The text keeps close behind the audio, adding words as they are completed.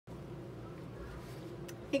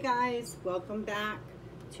Hey guys, welcome back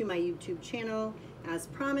to my YouTube channel. As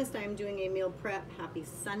promised, I'm doing a meal prep. Happy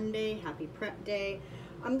Sunday, happy prep day.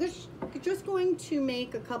 I'm just going to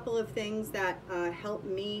make a couple of things that help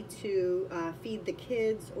me to feed the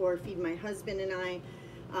kids or feed my husband and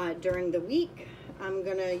I during the week. I'm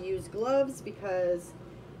gonna use gloves because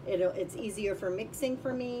it's easier for mixing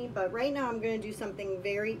for me, but right now I'm gonna do something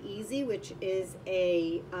very easy, which is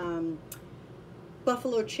a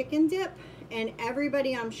buffalo chicken dip. And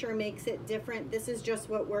everybody, I'm sure, makes it different. This is just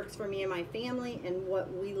what works for me and my family and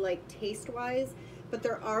what we like taste-wise. But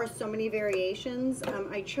there are so many variations.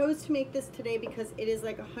 I chose to make this today because it is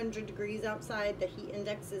like 100 degrees outside. The heat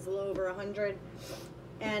index is a little over 100.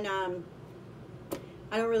 And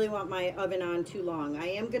I don't really want my oven on too long. I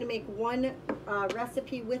am gonna make one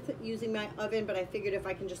recipe with using my oven, but I figured if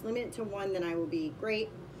I can just limit it to one, then I will be great.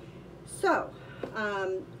 So,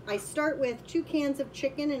 I start with 2 cans of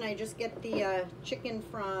chicken, and I just get the chicken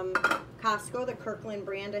from Costco, the Kirkland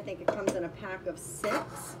brand. I think it comes in a pack of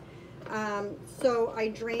 6. So I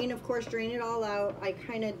drain it all out. I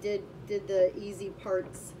kind of did the easy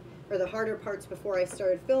parts or the harder parts before I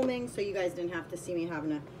started filming, so you guys didn't have to see me having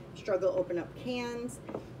to struggle open up cans.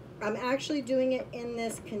 I'm actually doing it in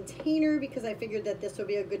this container because I figured that this would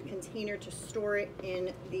be a good container to store it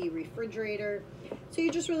in the refrigerator. So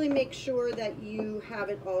you just really make sure that you have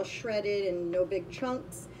it all shredded and no big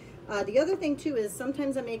chunks. The other thing too is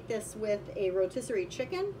sometimes I make this with a rotisserie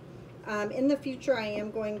chicken. In the future, I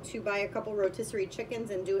am going to buy a couple rotisserie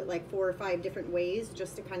chickens and do it like 4 or 5 different ways,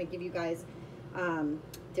 just to kind of give you guys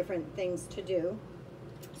different things to do.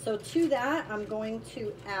 So to that, I'm going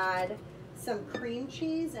to add some cream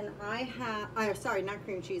cheese, and I have, sorry, not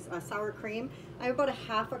cream cheese, sour cream. I have about a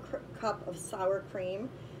half a cup of sour cream.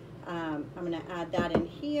 I'm gonna add that in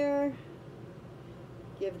here,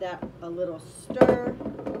 give that a little stir,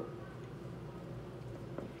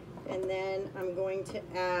 and then I'm going to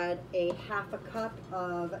add a half a cup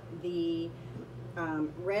of the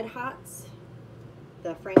Red Hots,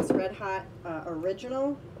 the Frank's Red Hot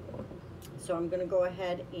Original. So I'm gonna go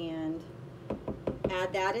ahead and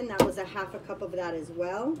add that in. That was a half a cup of that as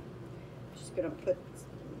well. Just gonna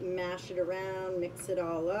mash it around, mix it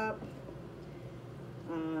all up.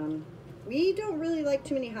 We don't really like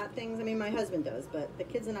too many hot things. I mean, my husband does, but the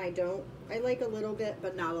kids and I don't. I like a little bit,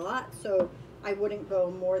 but not a lot, so I wouldn't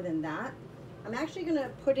go more than that. I'm actually gonna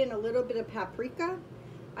put in a little bit of paprika.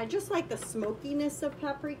 I just like the smokiness of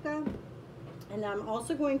paprika. And I'm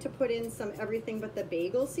also going to put in some everything but the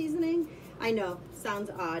bagel seasoning. I know, sounds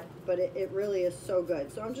odd, but it really is so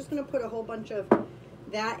good. So I'm just gonna put a whole bunch of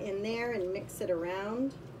that in there and mix it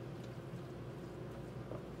around.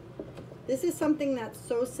 This is something that's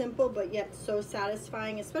so simple, but yet so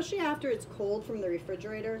satisfying, especially after it's cold from the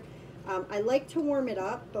refrigerator. I like to warm it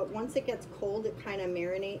up, but once it gets cold, it kind of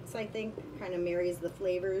marinates, I think, kind of marries the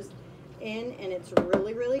flavors in, and it's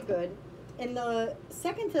really, really good. And the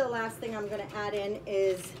second to the last thing I'm going to add in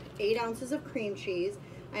is 8 ounces of cream cheese.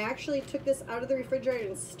 I actually took this out of the refrigerator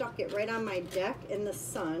and stuck it right on my deck in the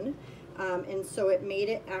sun. And so it made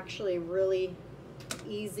it actually really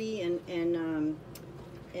easy and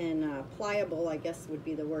pliable, I guess would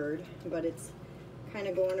be the word. But it's kind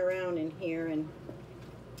of going around in here, and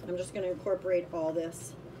I'm just going to incorporate all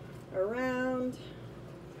this around.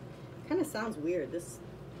 Kind of sounds weird. This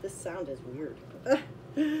sound is weird.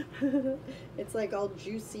 It's like all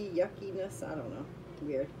juicy yuckiness. I don't know,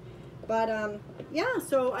 weird. But yeah,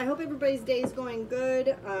 so I hope everybody's day is going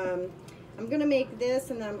good. I'm gonna make this,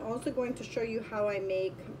 and I'm also going to show you how I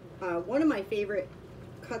make one of my favorite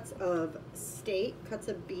cuts of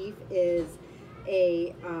beef is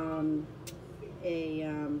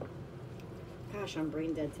gosh, I'm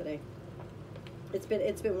brain dead today. It's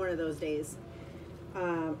been one of those days.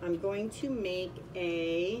 I'm going to make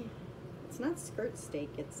it's not skirt steak,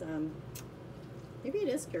 it's maybe it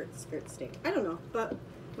is skirt steak, I don't know, but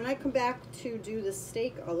when I come back to do the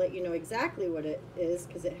steak, I'll let you know exactly what it is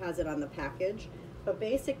because it has it on the package. But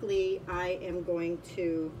basically I am going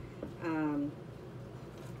to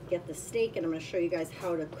get the steak, and I'm going to show you guys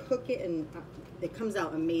how to cook it, and it comes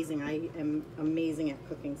out amazing. I am amazing at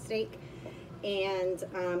cooking steak. And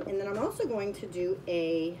then I'm also going to do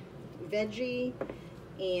a veggie,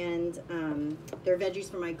 and they're veggies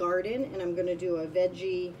from my garden, and I'm going to do a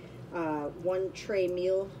veggie 1 tray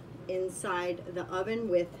meal inside the oven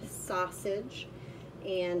with sausage.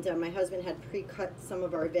 And my husband had pre-cut some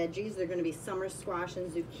of our veggies. They're going to be summer squash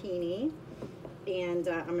and zucchini, and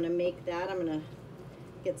I'm going to make that. I'm going to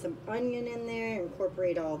get some onion in there,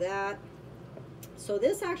 incorporate all that. So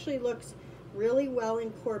this actually looks really well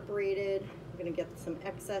incorporated. I'm going to get some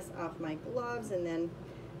excess off my gloves, and then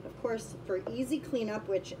of course, for easy cleanup,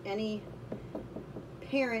 which any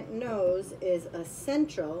parent knows is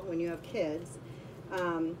essential when you have kids.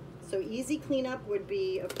 So easy cleanup would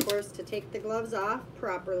be, of course, to take the gloves off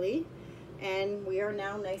properly. And we are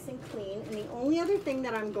now nice and clean. And the only other thing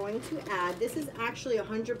that I'm going to add, this is actually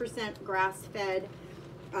 100% grass-fed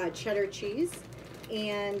cheddar cheese.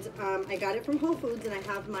 And I got it from Whole Foods, and I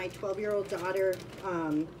have my 12-year-old daughter,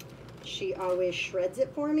 she always shreds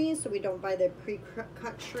it for me, so we don't buy the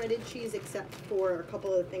pre-cut shredded cheese except for a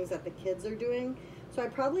couple of the things that the kids are doing. So I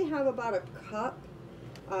probably have about a cup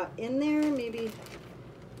in there, maybe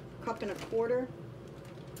a cup and a quarter.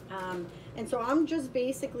 And so I'm just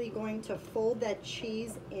basically going to fold that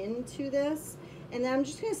cheese into this, and then I'm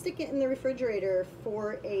just going to stick it in the refrigerator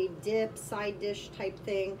for a dip, side dish type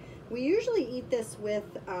thing. We usually eat this with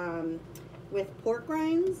pork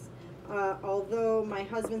rinds, although my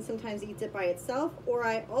husband sometimes eats it by itself. Or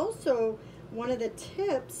I also, one of the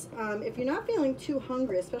tips, if you're not feeling too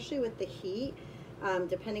hungry, especially with the heat,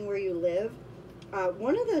 depending where you live,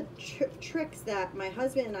 one of the tricks that my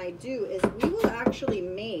husband and I do is we will actually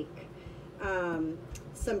make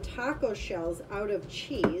some taco shells out of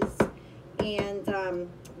cheese, and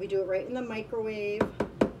we do it right in the microwave,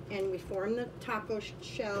 and we form the taco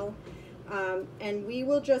shell, and we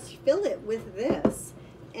will just fill it with this,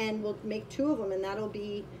 and we'll make 2 of them, and that'll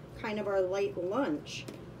be kind of our light lunch.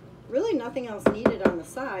 Really nothing else needed on the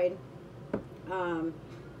side.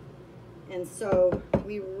 And so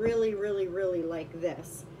we really, really, really like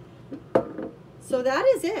this. So that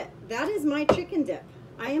is it. That is my chicken dip.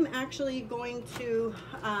 I am actually going to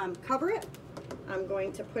cover it. I'm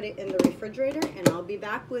going to put it in the refrigerator, and I'll be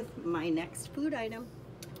back with my next food item.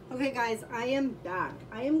 Okay guys, I am back.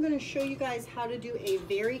 I am going to show you guys how to do a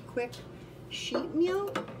very quick sheet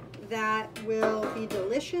meal that will be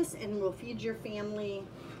delicious and will feed your family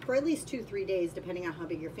for at least 2-3 days, depending on how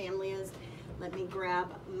big your family is. Let me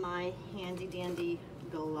grab my handy dandy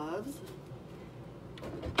gloves.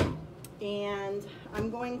 And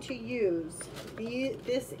I'm going to use,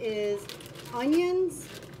 this is onions,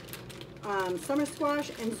 summer squash,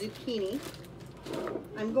 and zucchini.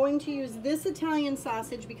 I'm going to use this Italian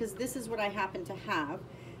sausage because this is what I happen to have.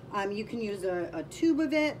 You can use a tube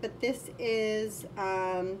of it, but this is,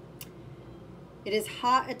 it is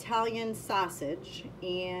hot Italian sausage,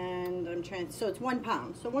 and I'm trying, so it's 1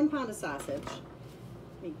 pound. So 1 pound of sausage.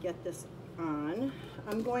 Let me get this on.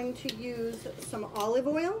 I'm going to use some olive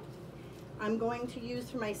oil. I'm going to use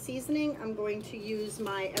for my seasoning, I'm going to use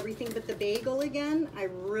my everything but the bagel again. I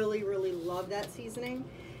really, really love that seasoning.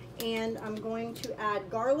 And I'm going to add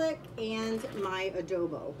garlic and my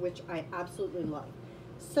adobo, which I absolutely love.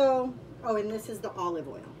 So, oh, and this is the olive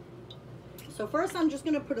oil. So first I'm just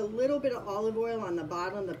going to put a little bit of olive oil on the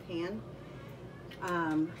bottom of the pan.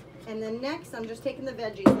 And then next I'm just taking the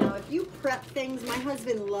veggies. Now if you prep things, my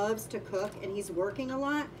husband loves to cook and he's working a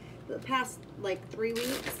lot the past like 3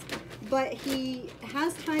 weeks, but he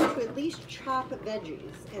has time to at least chop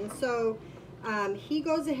veggies. And so he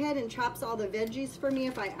goes ahead and chops all the veggies for me.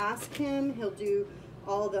 If I ask him, he'll do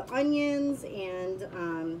all the onions,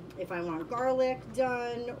 and if I want garlic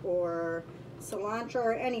done or cilantro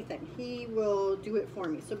or anything, he will do it for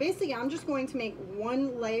me. So basically I'm just going to make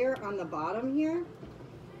 1 layer on the bottom here,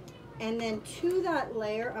 and then to that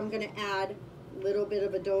layer I'm going to add a little bit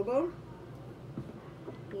of adobo,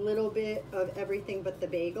 a little bit of everything but the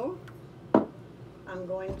bagel. I'm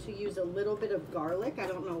going to use a little bit of garlic. I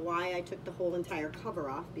don't know why I took the whole entire cover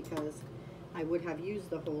off, because I would have used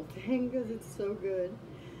the whole thing because it's so good.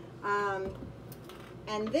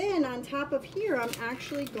 And then on top of here, I'm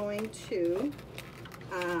actually going to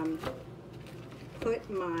put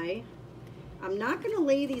my, I'm not going to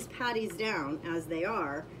lay these patties down as they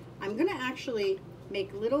are. I'm going to actually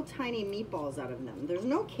make little tiny meatballs out of them. There's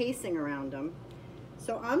no casing around them.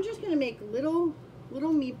 So I'm just going to make little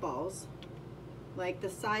meatballs, like the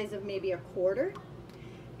size of maybe a quarter.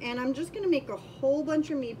 And I'm just going to make a whole bunch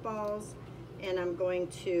of meatballs, and I'm going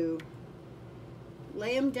to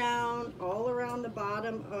lay them down all around the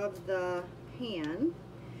bottom of the pan,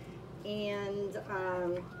 and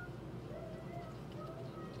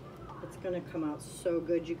it's going to come out so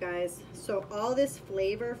good, you guys. So all this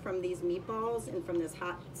flavor from these meatballs and from this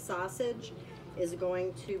hot sausage is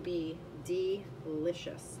going to be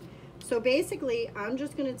delicious. So basically I'm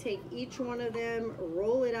just going to take each one of them,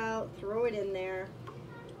 roll it out, throw it in there.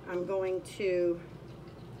 I'm going to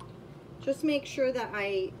just make sure that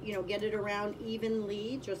I, get it around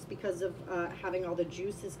evenly, just because of having all the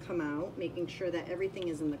juices come out, making sure that everything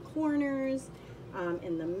is in the corners,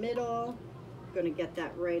 in the middle. I'm going to get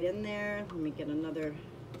that right in there. Let me get another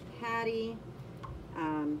patty.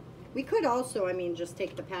 We could also, I mean, just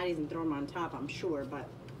take the patties and throw them on top, I'm sure, but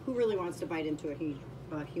who really wants to bite into a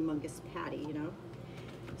humongous patty, you know?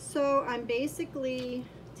 So I'm basically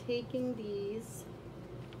taking these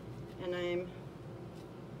and I'm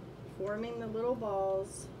forming the little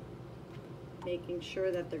balls, making sure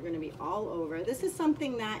that they're going to be all over. This is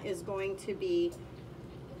something that is going to be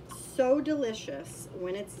so delicious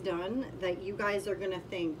when it's done that you guys are going to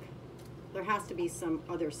think there has to be some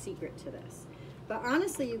other secret to this. But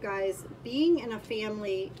honestly, you guys, being in a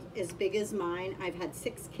family as big as mine, I've had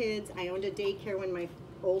 6 kids. I owned a daycare when my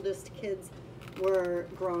oldest kids were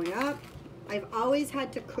growing up. I've always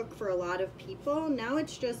had to cook for a lot of people. Now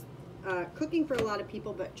it's just cooking for a lot of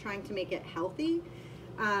people, but trying to make it healthy.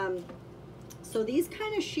 So these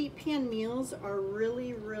kind of sheet pan meals are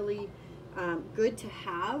really, really good to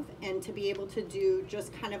have and to be able to do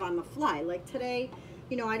just kind of on the fly. Like today,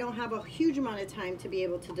 you know, I don't have a huge amount of time to be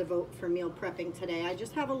able to devote for meal prepping today. I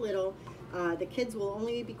just have a little. The kids will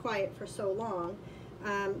only be quiet for so long.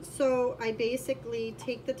 So I basically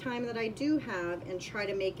take the time that I do have and try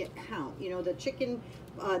to make it count. You know, the chicken,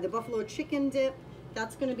 the buffalo chicken dip,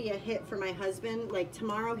 that's going to be a hit for my husband. Like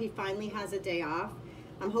tomorrow he finally has a day off.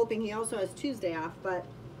 I'm hoping he also has Tuesday off, but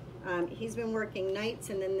he's been working nights,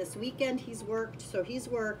 and then this weekend he's worked. So he's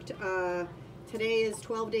worked, today is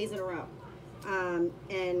 12 days in a row.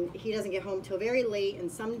 And he doesn't get home till very late, and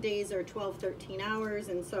some days are 12, 13 hours.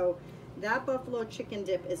 And so that buffalo chicken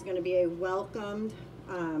dip is going to be a welcomed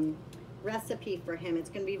recipe for him. It's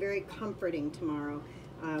going to be very comforting tomorrow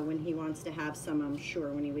when he wants to have some, I'm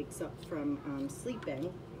sure, when he wakes up from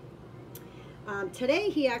sleeping. Today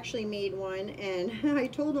he actually made one, and I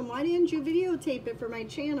told him, why didn't you videotape it for my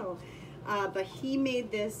channel? But he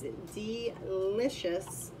made this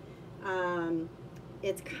delicious,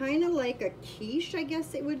 it's kind of like a quiche, I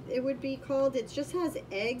guess it would be called. It just has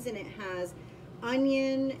eggs, and it has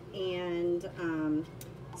onion and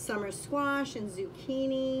summer squash and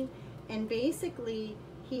zucchini, and basically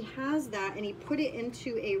he has that, and he put it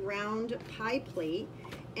into a round pie plate,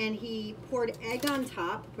 and he poured egg on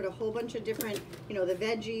top, put a whole bunch of different, you know, the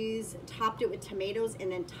veggies, topped it with tomatoes, and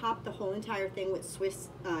then topped the whole entire thing with Swiss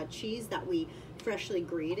cheese that we freshly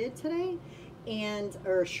grated today,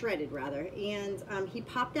 or shredded rather. And he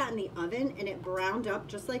popped that in the oven, and it browned up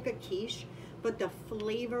just like a quiche, but the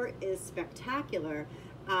flavor is spectacular.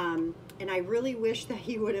 And I really wish that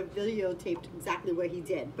he would have videotaped exactly what he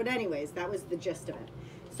did. But anyways, that was the gist of it.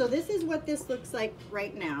 So this is what this looks like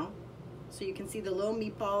right now. So you can see the little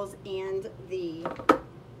meatballs and the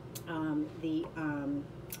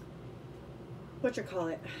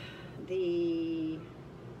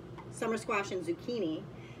summer squash and zucchini.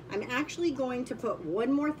 I'm actually going to put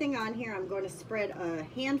one more thing on here. I'm going to spread a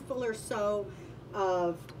handful or so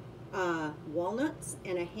of walnuts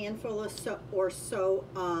and a handful or so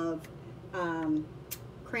of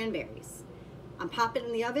cranberries. I'm popping it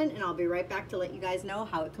in the oven, and I'll be right back to let you guys know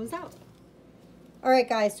how it comes out. All right,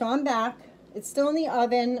 guys, so I'm back. It's still in the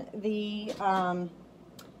oven. The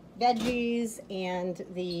veggies and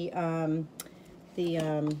the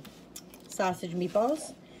sausage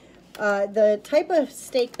meatballs. The type of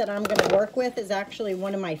steak that I'm going to work with is actually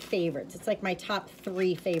one of my favorites. It's like my top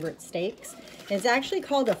 3 favorite steaks. It's actually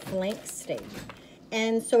called a flank steak.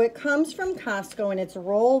 And so it comes from Costco, and it's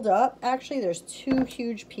rolled up. Actually, there's 2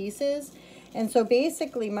 huge pieces. And so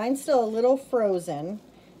basically, mine's still a little frozen.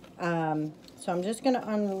 So I'm just going to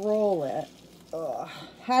unroll it. Ugh.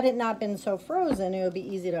 Had it not been so frozen, it would be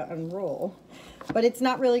easy to unroll. But it's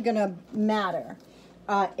not really going to matter.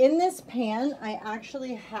 In this pan, I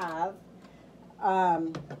actually have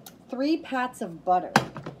 3 pats of butter.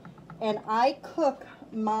 And I cook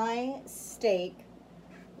my steak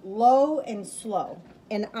low and slow.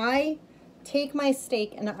 And I take my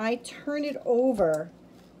steak and I turn it over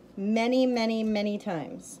many, many, many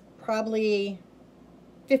times. Probably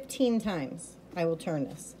 15 times I will turn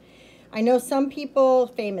this. I know some people,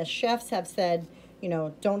 famous chefs, have said, you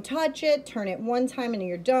know, don't touch it, turn it one time and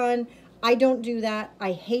you're done. I don't do that.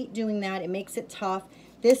 I hate doing that. It makes it tough.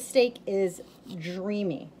 This steak is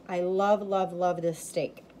dreamy. I love, love, love this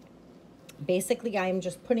steak. Basically, I'm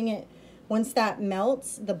just putting it, once that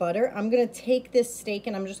melts, the butter, I'm going to take this steak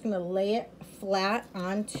and I'm just going to lay it flat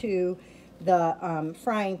onto the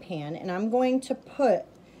frying pan. And I'm going to put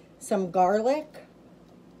some garlic,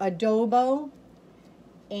 adobo,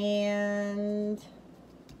 and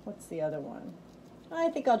what's the other one? I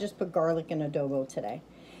think I'll just put garlic and adobo today.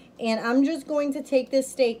 And I'm just going to take this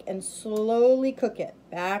steak and slowly cook it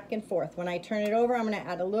back and forth. When I turn it over, I'm going to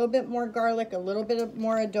add a little bit more garlic, a little bit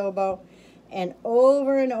more adobo, and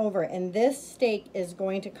over and over. And this steak is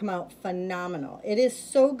going to come out phenomenal. It is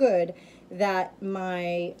so good that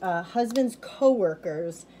my husband's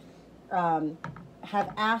coworkers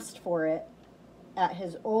have asked for it at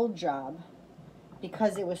his old job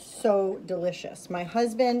because it was so delicious. My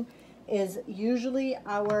husband is usually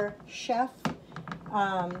our chef,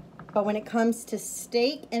 but when it comes to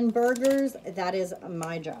steak and burgers, that is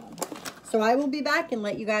my job. So I will be back and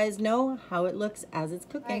let you guys know how it looks as it's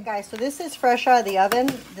cooking. All right, guys, so this is fresh out of the oven.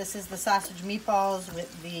 This is the sausage meatballs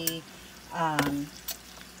with the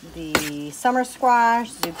summer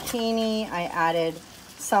squash, zucchini. I added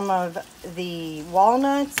some of the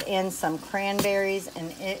walnuts and some cranberries,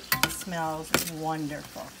 and it smells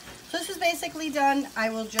wonderful. So this is basically done. I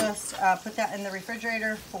will just put that in the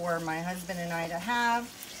refrigerator for my husband and I to have.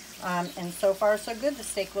 And so far so good. The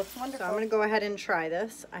steak looks wonderful. So I'm going to go ahead and try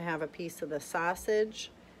this. I have a piece of the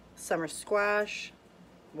sausage, summer squash,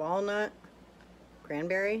 walnut,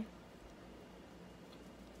 cranberry.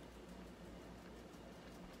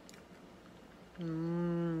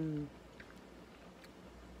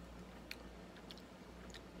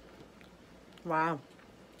 Wow.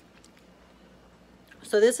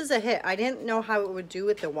 So this is a hit. I didn't know how it would do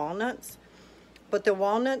with the walnuts, but the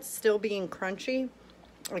walnuts still being crunchy,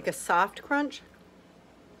 like a soft crunch.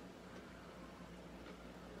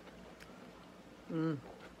 Wow,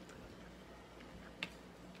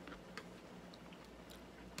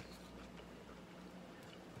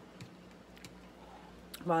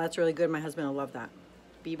 that's really good. My husband will love that.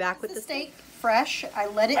 Be back with the steak. Fresh. I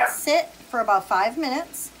let it sit for about 5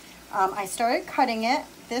 minutes. I started cutting it.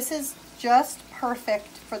 This is just perfect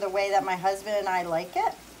for the way that my husband and I like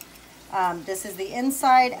it. This is the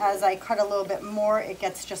inside. As I cut a little bit more, it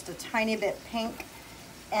gets just a tiny bit pink.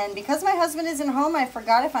 And because my husband isn't home, I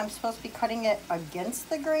forgot if I'm supposed to be cutting it against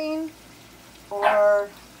the grain or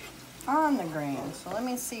on the grain. So let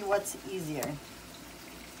me see what's easier.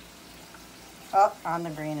 Oh, on the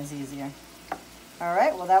grain is easier. All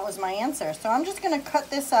right, well, that was my answer. So I'm just gonna cut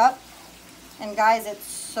this up. And guys, it's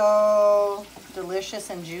so delicious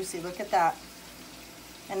and juicy. Look at that.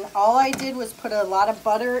 And all I did was put a lot of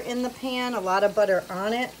butter in the pan, a lot of butter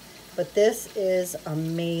on it, but this is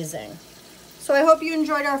amazing. So I hope you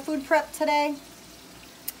enjoyed our food prep today.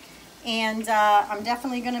 And I'm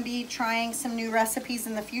definitely gonna be trying some new recipes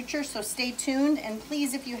in the future, so stay tuned. And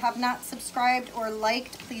please, if you have not subscribed or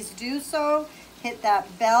liked, please do so. Hit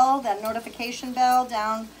that bell, that notification bell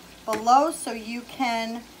down below so you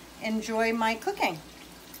can enjoy my cooking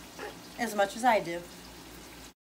as much as I do.